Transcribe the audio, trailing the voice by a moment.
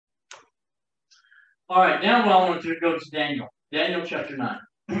All right, now I want to go to Daniel. Daniel chapter 9.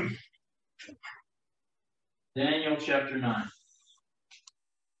 Daniel chapter 9.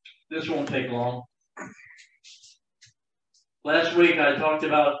 This won't take long. Last week I talked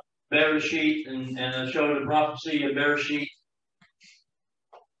about Bereshit and I showed the prophecy of Bereshit.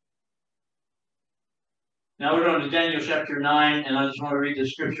 Now we're going to Daniel chapter 9, and I just want to read the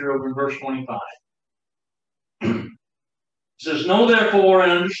scripture over in verse 25. It says, "Know therefore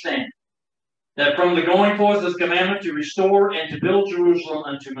and understand that from the going forth of the commandment to restore and to build Jerusalem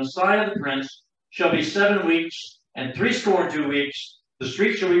unto Messiah the Prince shall be 7 weeks, and 62 weeks. The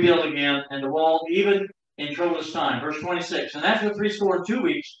street shall be built again, and the wall even in troublous time." Verse 26, "And after 62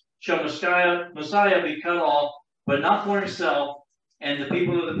 weeks shall Messiah be cut off, but not for himself, and the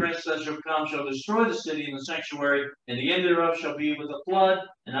people of the prince that shall come shall destroy the city and the sanctuary, and the end thereof shall be with a flood,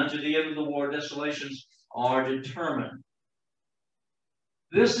 and unto the end of the war desolations are determined."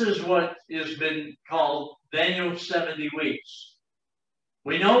 This is what has been called Daniel's 70 weeks.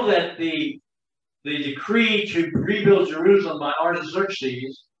 We know that the decree to rebuild Jerusalem by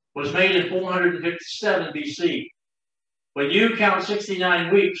Artaxerxes was made in 457 BC. When you count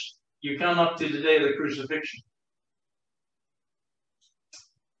 69 weeks, you come up to the day of the crucifixion.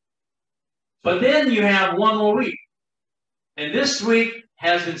 But then you have one more week. And this week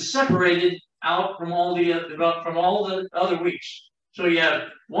has been separated out from all the other weeks. So you have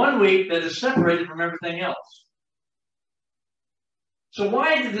 1 week that is separated from everything else. So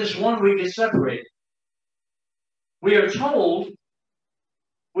why did this 1 week get separated? We are told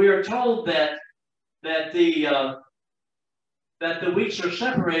that the weeks are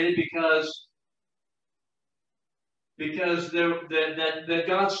separated because that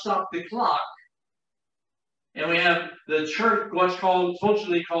God stopped the clock, and we have the church, what's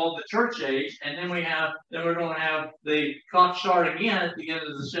supposedly called the church age, and then we're going to have the clock start again at the end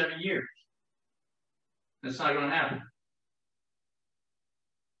of the 7 years. That's not going to happen.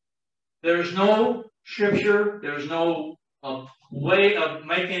 There's no scripture. There's no way of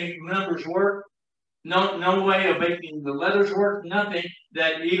making numbers work. No way of making the letters work. Nothing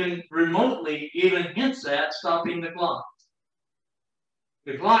that even remotely even hints at stopping the clock.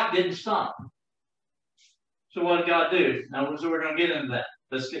 The clock didn't stop. So what did God do? Now, so we're going to get into that.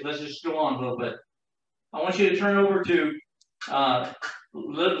 Let's just go on a little bit. I want you to turn over to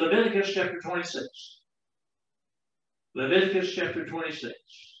Leviticus chapter 26. Leviticus chapter 26.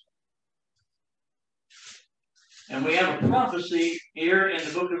 And we have a prophecy here in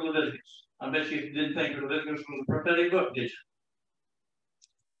the book of Leviticus. I bet you didn't think Leviticus was a prophetic book, did you?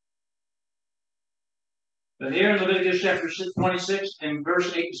 But here in Leviticus chapter 26 and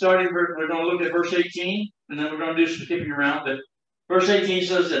verse 8, we're going to look at verse 18, and then we're going to do some skipping around. But verse 18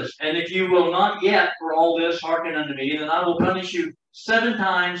 says this, "And if you will not yet for all this hearken unto me, then I will punish you 7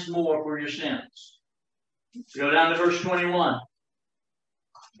 times more for your sins." Go down to verse 21.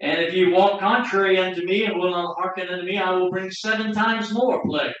 "And if you walk contrary unto me and will not hearken unto me, I will bring 7 times more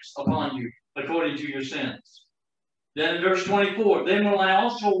plagues upon you, according to your sins." Then in verse 24, "Then will I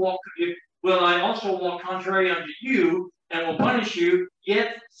also walk contrary unto you, and will punish you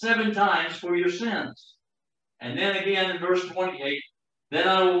yet 7 times for your sins." And then again in verse 28, "Then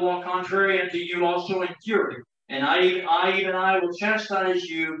I will walk contrary unto you also in fury, and I will chastise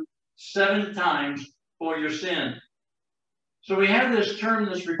you 7 times for your sin." So we have this term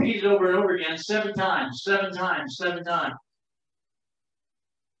that's repeated over and over again, 7 times, 7 times, 7 times.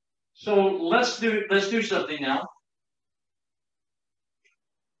 So let's do something now.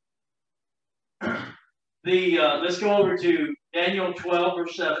 Let's go over to Daniel 12,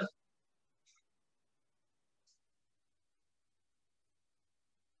 verse 7.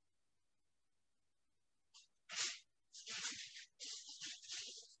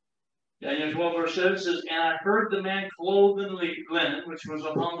 Daniel 12, verse 7 says, "And I heard the man clothed in linen, which was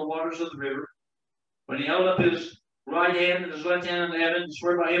upon the waters of the river, when he held up his right hand and his left hand in heaven, and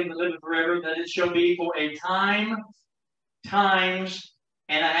swear by him that liveth forever, that it shall be for a time, times,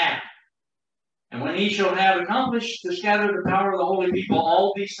 and a half. And when he shall have accomplished to scatter the power of the holy people,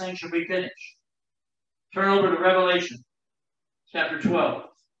 all these things shall be finished." Turn over to Revelation chapter 12.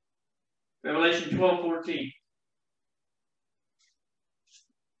 Revelation 12:14.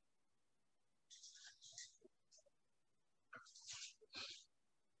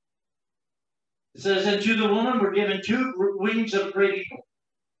 It says, "And to the woman were given 2 wings of great eagle,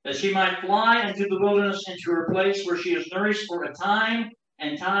 that she might fly into the wilderness, into her place where she is nourished for a time,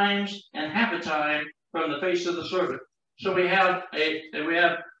 and times, and half a time from the face of the serpent." So we have the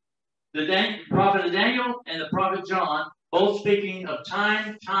prophet Daniel and the prophet John, both speaking of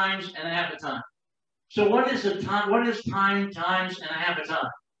time, times, and a half a time. So what is the time? What is time, times, and a half a time?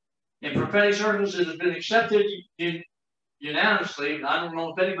 In prophetic circles, it has been accepted unanimously. I don't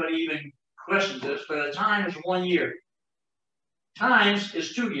know if anybody even questions this, but a time is 1 year. Times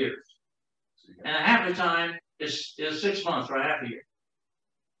is 2 years. And a half a time is 6 months, or a half a year.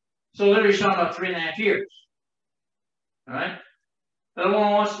 So literally talking about 3.5 years. All right? But I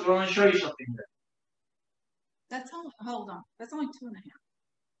want to show you something here. That's only, hold on. That's only 2.5.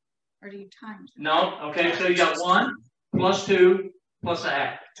 Or do you times it? No, okay, so you got 1 plus 2 plus a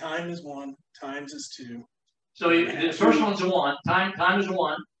half. Time is 1, times is 2. So the first one's a 1, time is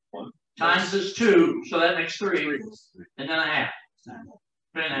 1, times is 2, so that makes 3, and then a half.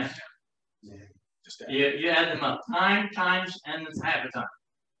 3.5. You add them up. Time, times, and it's half a time.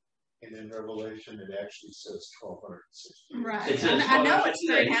 And in Revelation, it actually says 1260. Right. It says I know it's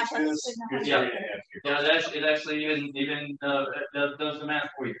 1260. 3.5. I just didn't know. Yeah, it actually even does the math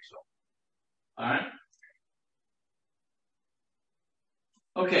for you. So, all right.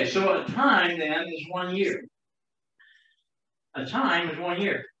 Okay, so a time then is 1 year. A time is 1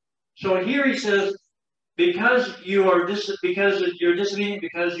 year. So here he says, because you're disobedient,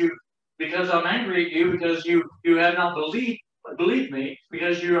 because I'm angry at you, because you have not believed me,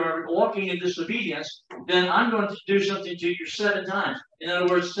 because you are walking in disobedience, then I'm going to do something to you 7 times. In other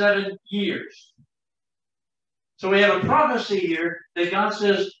words, 7 years. So we have a prophecy here that God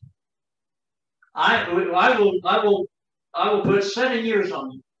says, I will put 7 years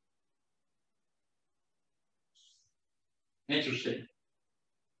on you. Interesting.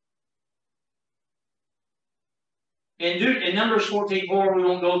 In Numbers 14:4, we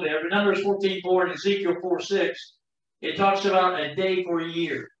won't go there, but Numbers 14:4 and Ezekiel 4:6, it talks about a day for a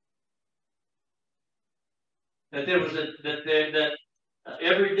year. That there was that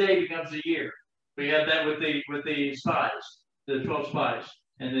every day becomes a year. We have that with the spies, the 12 spies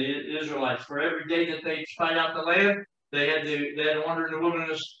and the Israelites. For every day that they spied out the land, they had to wander in the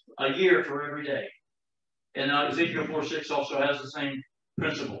wilderness a year for every day. And Ezekiel 4:6 also has the same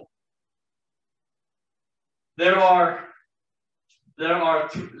principle. There are.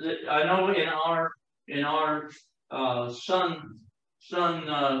 I know in our sun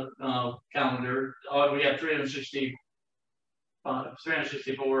calendar, we have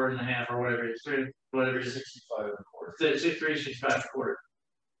 364 and a half or whatever it is, 365 and a quarter. 365 and a quarter.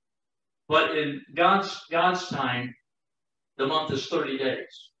 But in God's time, the month is 30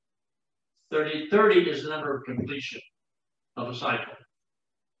 days. 30 is the number of completion of a cycle.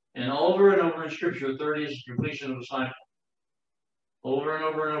 And over and over in Scripture, 30 is the completion of a cycle. Over and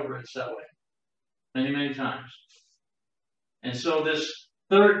over and over, it's that way. Many, many times. And so this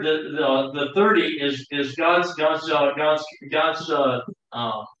the 30 is God's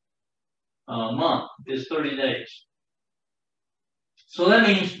month is 30 days. So that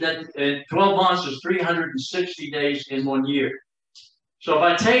means that 12 months is 360 days in 1 year. So if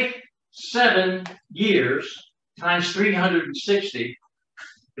I take 7 years times 360,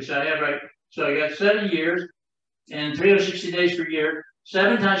 which I have right, so I got 7 years and 360 days per year.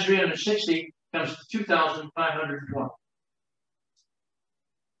 7 times 360 comes to 2,520.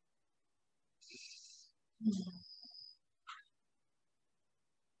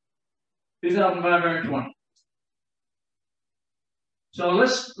 2,520. So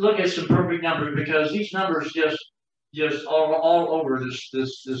let's look at some perfect numbers, because these numbers just all over this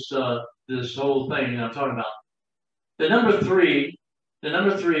whole thing that I'm talking about. The number 3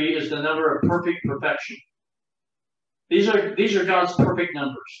 is the number of perfect perfection. These are God's perfect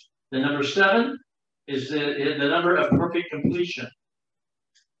numbers. The number 7 is the number of perfect completion.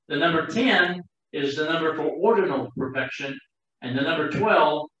 The number 10 is the number for ordinal perfection, and the number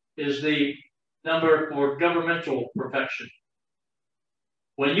 12 is the number for governmental perfection.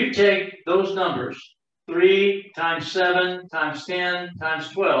 When you take those numbers, 3 times 7 times 10 times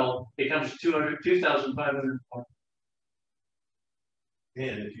 12, it comes to 2,520.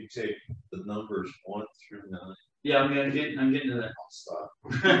 And if you take the numbers 1 through 9. Yeah, I'm getting to that. I'll stop.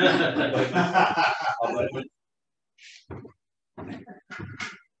 I'll let you.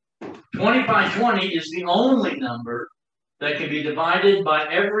 20 by 20 is the only number that can be divided by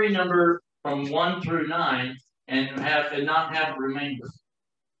every number from 1 through 9 and not have a remainder.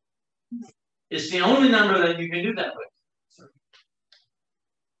 It's the only number that you can do that with.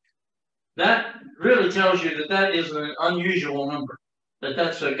 That really tells you that is an unusual number,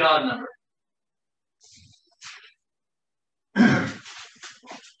 that's a God number.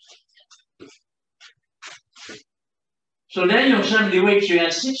 So Daniel 70 weeks, you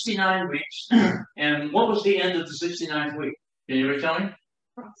had 69 weeks. And what was the end of the 69th week? Can you ever tell me?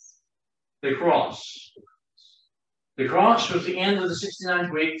 Cross. The cross. The cross was the end of the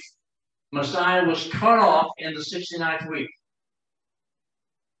 69th week. Messiah was cut off in the 69th week.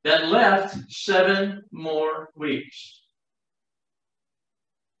 that left 7 more weeks.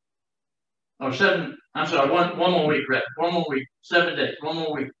 Or one more week, rather. 1 more week. 7 days. 1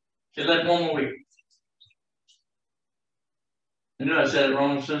 more week. It left 1 more week. I knew I said it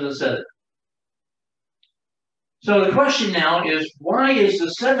wrong as soon as I said it. So the question now is, why is the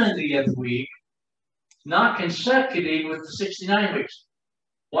 70th week not consecutive with the 69 weeks?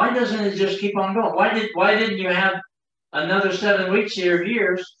 Why doesn't it just keep on going? Why didn't you have another 7 weeks here of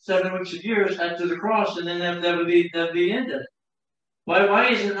years, 7 weeks of years after the cross, and then that would be the end of it? Why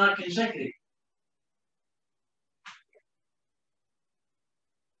is it not consecutive?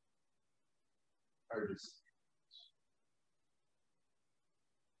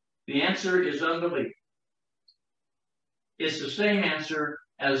 The answer is unbelief. It's the same answer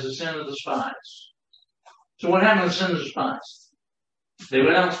as the sin of the spies. So what happened with the sin of the spies? They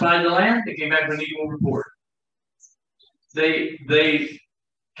went out and spied the land. They came back with an evil report.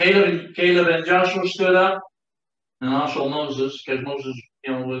 Caleb and Joshua stood up, and also Moses, because Moses,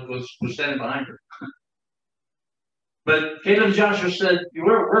 was standing behind her. But Caleb and Joshua said,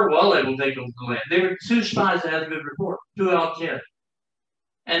 we're well able to take over the land. They were 2 spies that had a good report, 2 out of 10.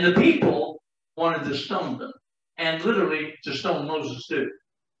 And the people wanted to stone them, and literally to stone Moses too.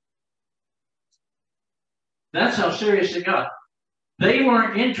 That's how serious it got. They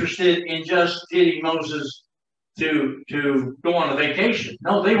weren't interested in just getting Moses to go on a vacation.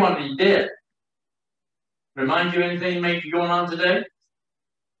 No, they wanted him dead. Remind you anything maybe going on today?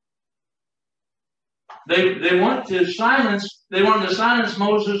 They wanted to silence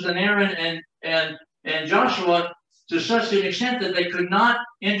Moses and Aaron and Joshua to such an extent that they could not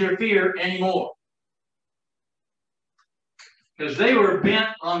interfere anymore. Because they were bent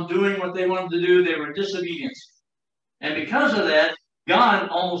on doing what they wanted to do. They were disobedient. And because of that, God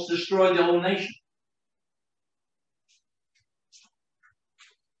almost destroyed the whole nation.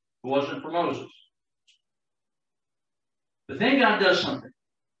 It wasn't for Moses. But then God does something.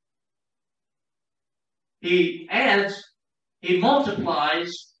 He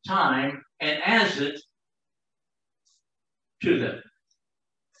multiplies time and adds it to them.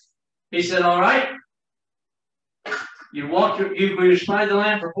 He said, all right, you spy the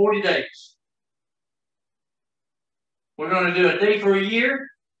land for 40 days. We're going to do a day for a year,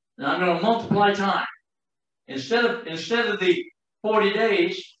 and I'm going to multiply time. Instead of the 40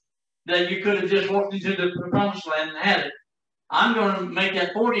 days that you could have just walked into the promised land and had it, I'm going to make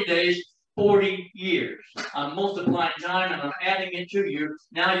that 40 days 40 years. I'm multiplying time and I'm adding it to you.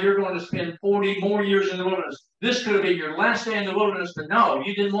 Now you're going to spend 40 more years in the wilderness. This could have been your last day in the wilderness, but no,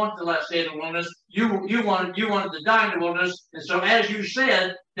 you didn't want the last day in the wilderness. You wanted to die in the wilderness. And so as you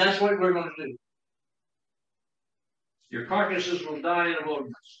said, that's what we're going to do. Your carcasses will die in the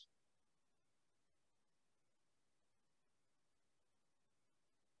wilderness.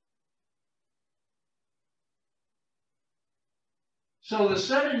 So the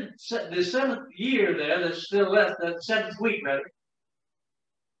seventh year there that's still left, that 7th week rather,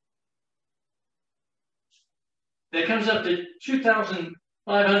 that comes up to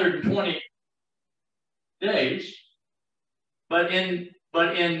 2,520 days. But in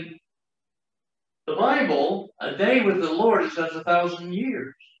the Bible, a day with the Lord is as 1,000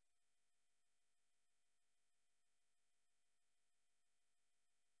 years.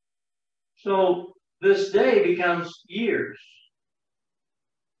 So this day becomes years.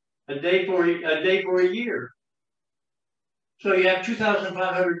 A day for a year. So you have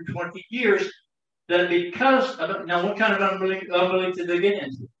 2,520 years that because of, now what kind of unbelief did they get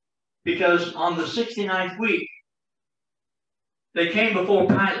into? Because on the 69th week, they came before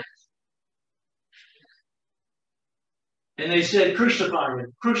Pilate. And they said, crucify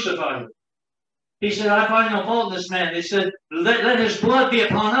him, crucify him. He said, I find no fault in this man. They said, let his blood be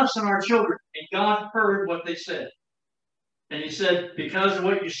upon us and our children. And God heard what they said. And he said, because of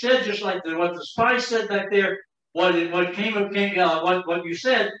what you said, just like what the spies said back there, what you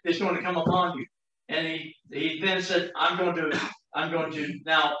said is going to come upon you. And he then said, I'm going to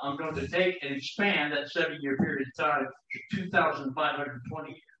take and expand that 7-year period of time to 2,520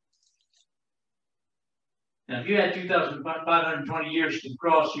 years. Now, if you had 2,520 years to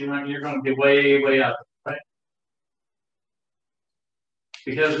cross, you're going to get way, way up, right?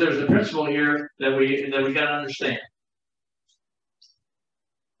 Because there's a principle here that we got to understand.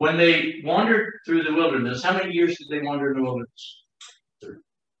 When they wandered through the wilderness, how many years did they wander in the wilderness? 30.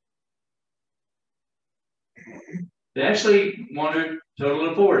 They actually wandered a total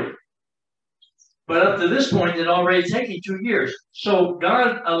of 40. But up to this point, it already taken 2 years. So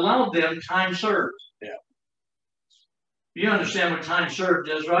God allowed them time served. Yeah. You understand what time served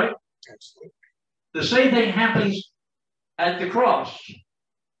is, right? Absolutely. The same thing happens at the cross.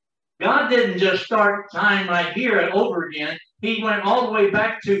 God didn't just start time right here and over again. He went all the way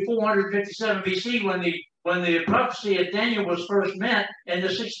back to 457 BC when the prophecy of Daniel was first met, and the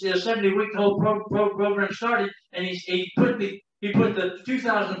 70-week whole program started, and he put the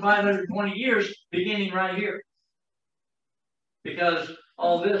 2,520 years beginning right here, because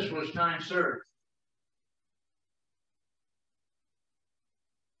all this was time served.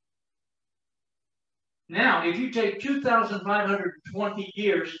 Now, if you take 2,520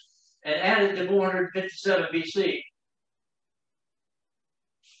 years and add it to 457 BC,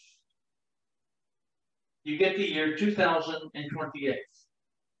 you get the year 2028.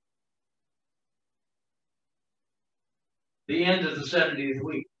 The end of the 70th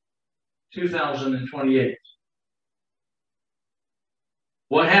week, 2028.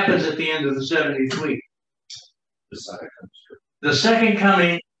 What happens at the end of the 70th week? The second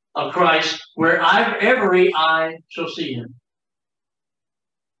coming of Christ, where every eye shall see him.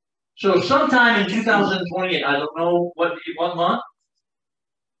 So sometime in 2028, I don't know what month,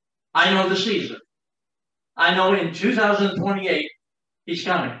 I know the season. I know in 2028, he's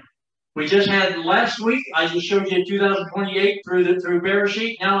coming. We just had last week, I just showed you 2028 through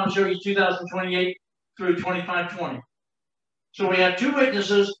Bereshit. Now I'm showing you 2028 through 2520. So we have two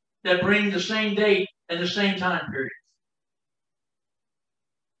witnesses that bring the same date and the same time period.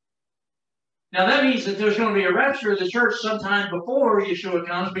 Now that means that there's going to be a rapture of the church sometime before Yeshua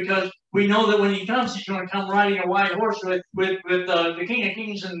comes, because we know that when he comes, he's going to come riding a white horse with the King of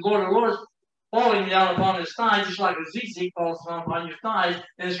Kings and Lord of Lords falling down upon his thigh, just like a tzitzit falls down upon your thighs,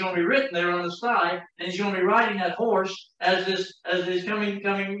 and it's going to be written there on the thigh, and he's going to be riding that horse as he's coming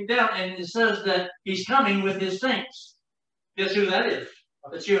down, and it says that he's coming with his saints. Guess who that is?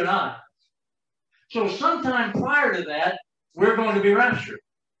 That's you and I. So sometime prior to that, we're going to be raptured.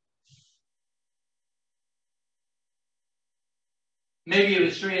 Maybe it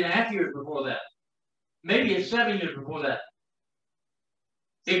was 3.5 years before that. Maybe it's 7 years before that.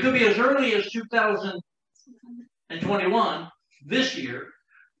 It could be as early as 2021, this year,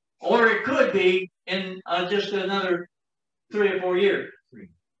 or it could be in just another 3 or 4 years.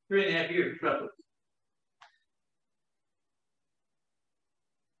 3.5 years, roughly.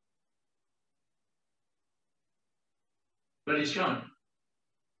 But he's coming.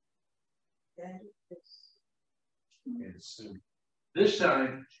 This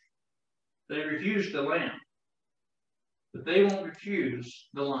time, they refused the Lamb, but they won't refuse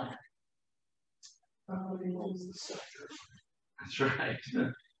the Lion. That's right.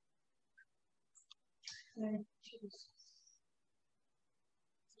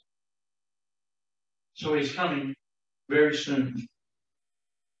 So he's coming very soon.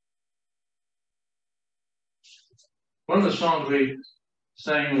 One of the songs we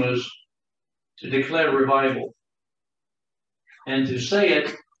sang was to declare revival and to say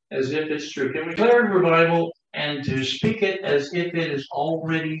it as if it's true. Can we declare revival and to speak it as if it is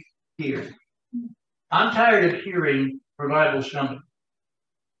already here? I'm tired of hearing revival's coming.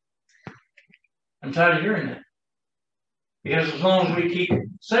 I'm tired of hearing that. Because as long as we keep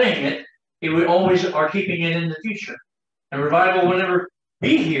saying it, we always are keeping it in the future. And revival will never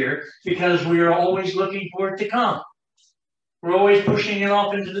be here because we are always looking for it to come. We're always pushing it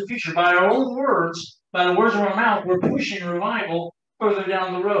off into the future. By our own words, by the words of our mouth, we're pushing revival further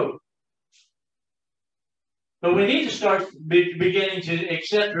down the road. But we need to start beginning to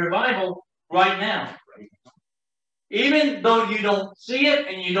accept revival right now. Even though you don't see it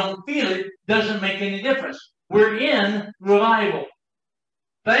and you don't feel it, doesn't make any difference. We're in revival.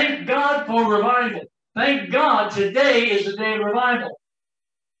 Thank God for revival. Thank God today is the day of revival.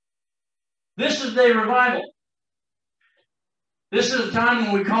 This is the day of revival. This is the time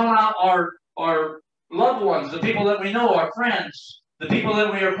when we call out our loved ones, the people that we know, our friends, the people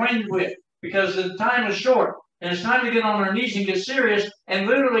that we are acquainted with, because the time is short. And it's time to get on our knees and get serious and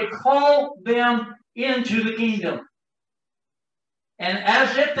literally call them into the kingdom. And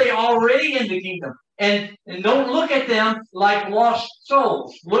as if they already in the kingdom. And don't look at them like lost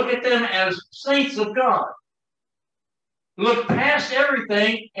souls. Look at them as saints of God. Look past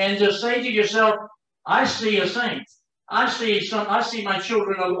everything and just say to yourself, I see a saint. I see my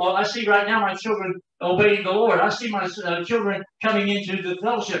children. I see right now my children obeying the Lord. I see my children coming into the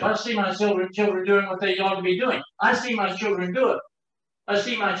fellowship. I see my children doing what they ought to be doing. I see my children do it. I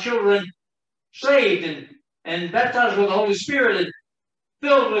see my children saved and baptized with the Holy Spirit and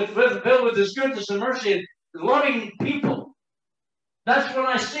filled with His goodness and mercy and loving people. That's what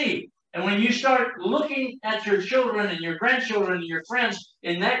I see. And when you start looking at your children and your grandchildren and your friends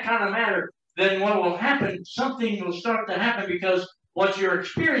in that kind of manner, then what will happen, something will start to happen, because what you're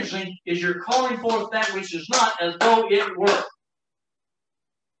experiencing is you're calling forth that which is not as though it were.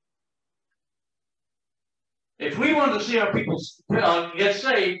 If we want to see our people get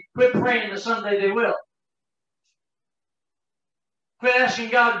saved, quit praying that someday they will. Quit asking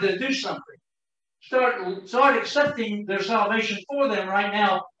God to do something. Start accepting their salvation for them right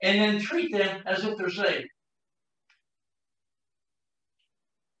now, and then treat them as if they're saved.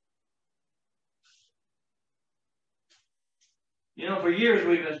 You know, for years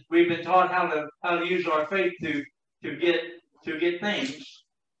we've been taught how to use our faith to get things.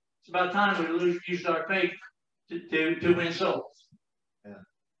 It's about time we used our faith to win souls. Yeah.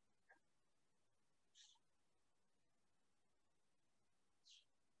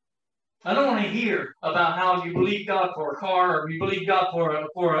 I don't want to hear about how you believe God for a car, or you believe God for an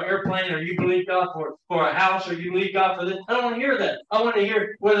airplane, or you believe God for a house, or you believe God for this. I don't want to hear that. I want to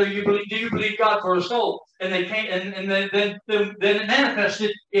hear whether do you believe God for a soul, and they can't, and then it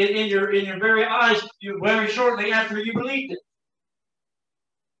manifested in your very eyes very shortly after you believed it.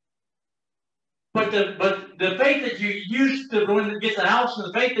 But the faith that you used to get the house, and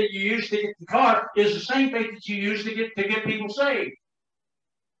the faith that you used to get the car, is the same faith that you used to get people saved.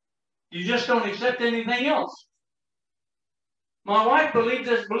 You just don't accept anything else. My wife believed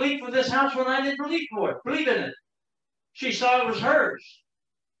for this house when I didn't believe in it. She saw it was hers.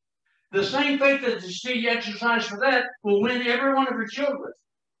 The same faith that she exercised for that will win every one of her children.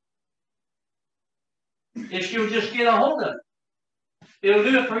 If she'll just get a hold of it. It'll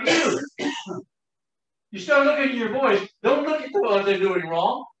do it for you. You start looking at your boys. Don't look at what they're doing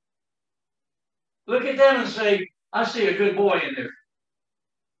wrong. Look at them and say, I see a good boy in there.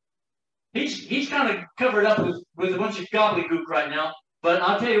 He's kind of covered up with a bunch of gobbledygook right now. But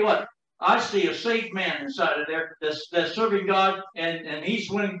I'll tell you what, I see a saved man inside of there that's serving God, and he's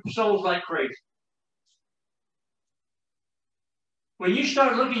winning souls like crazy. When you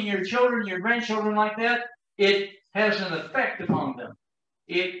start looking at your children, your grandchildren like that, it has an effect upon them.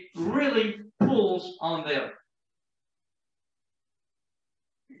 It really pulls on them.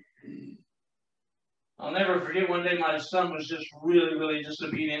 I'll never forget one day my son was just really, really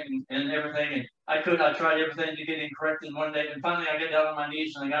disobedient and everything. And I tried everything to get him corrected one day. And finally I got down on my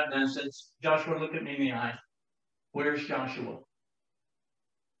knees and I got down and said, Joshua, look at me in the eye. Where's Joshua?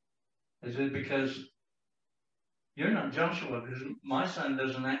 I said, because you're not Joshua, because my son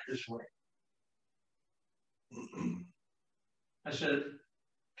doesn't act this way. I said,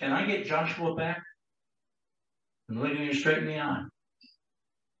 can I get Joshua back? And looking him straight in the eye.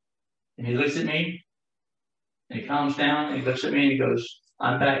 And he looks at me. And he calms down, and he looks at me, and he goes,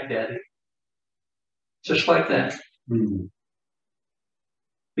 I'm back, Daddy. Just like that. Mm-hmm.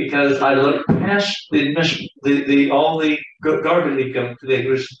 Because I looked past all the garbage that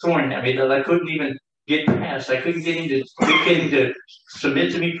was throwing at me that I couldn't even get past. I couldn't get him to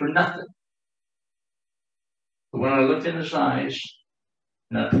submit to me for nothing. But when I looked in his eyes,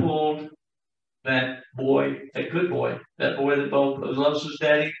 and I pulled that boy, that good boy, that boy that both loves his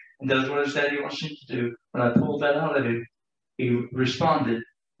daddy, and does what his daddy wants him to do. When I pulled that out of him, he responded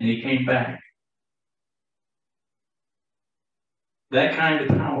and he came back. That kind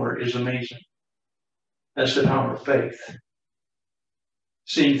of power is amazing. That's the power of faith.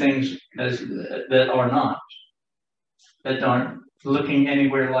 Seeing things that are not, that aren't looking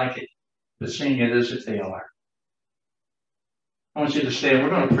anywhere like it, but seeing it as if they are. I want you to stand. We're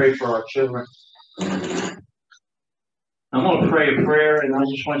going to pray for our children. I'm going to pray a prayer, and I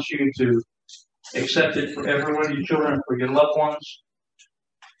just want you to accept it for every one of your children, for your loved ones,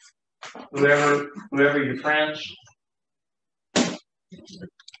 whoever your friends.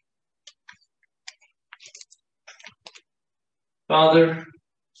 Father,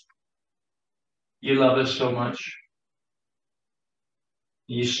 you love us so much.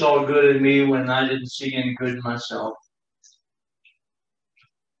 You saw good in me when I didn't see any good in myself.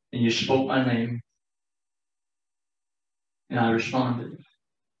 And you spoke my name. And I responded.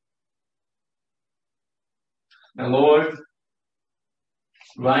 Now, Lord,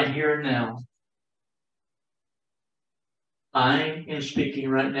 right here and now, I am speaking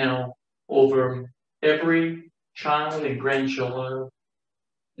right now over every child and grandchild,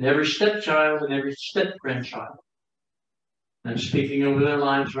 and every stepchild and every step-grandchild. I'm speaking over their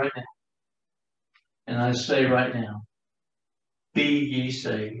lives right now. And I say right now, be ye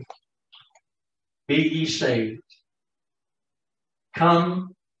saved. Be ye saved.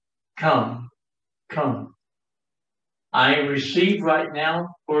 Come, come, come. I receive right now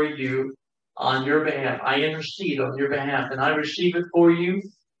for you on your behalf. I intercede on your behalf, and I receive it for you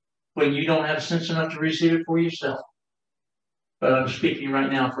when you don't have sense enough to receive it for yourself. But I'm speaking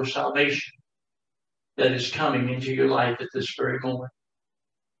right now for salvation that is coming into your life at this very moment.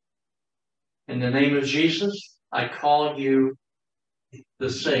 In the name of Jesus, I call you the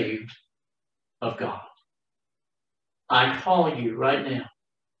saved of God. I call you right now,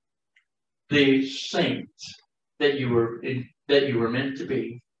 the saints that you were meant to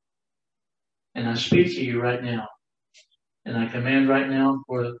be. And I speak to you right now. And I command right now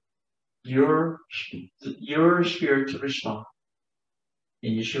for your spirit to respond.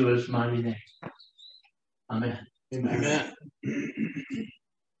 In Yeshua's mighty name. Amen. Amen.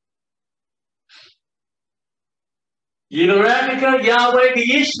 Yivareka Yahweh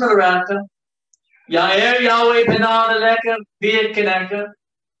Yishmaraka. Yair Yahweh Penadaleka Vietkaneka.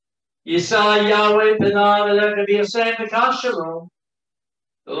 Yisai Yahweh Penadaleka Viasandaka Shalom.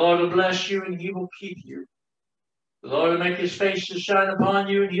 The Lord will bless you and he will keep you. The Lord will make his face to shine upon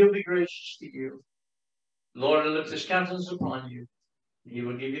you and he'll be gracious to you. The Lord will lift his countenance upon you and he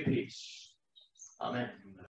will give you peace. Amen.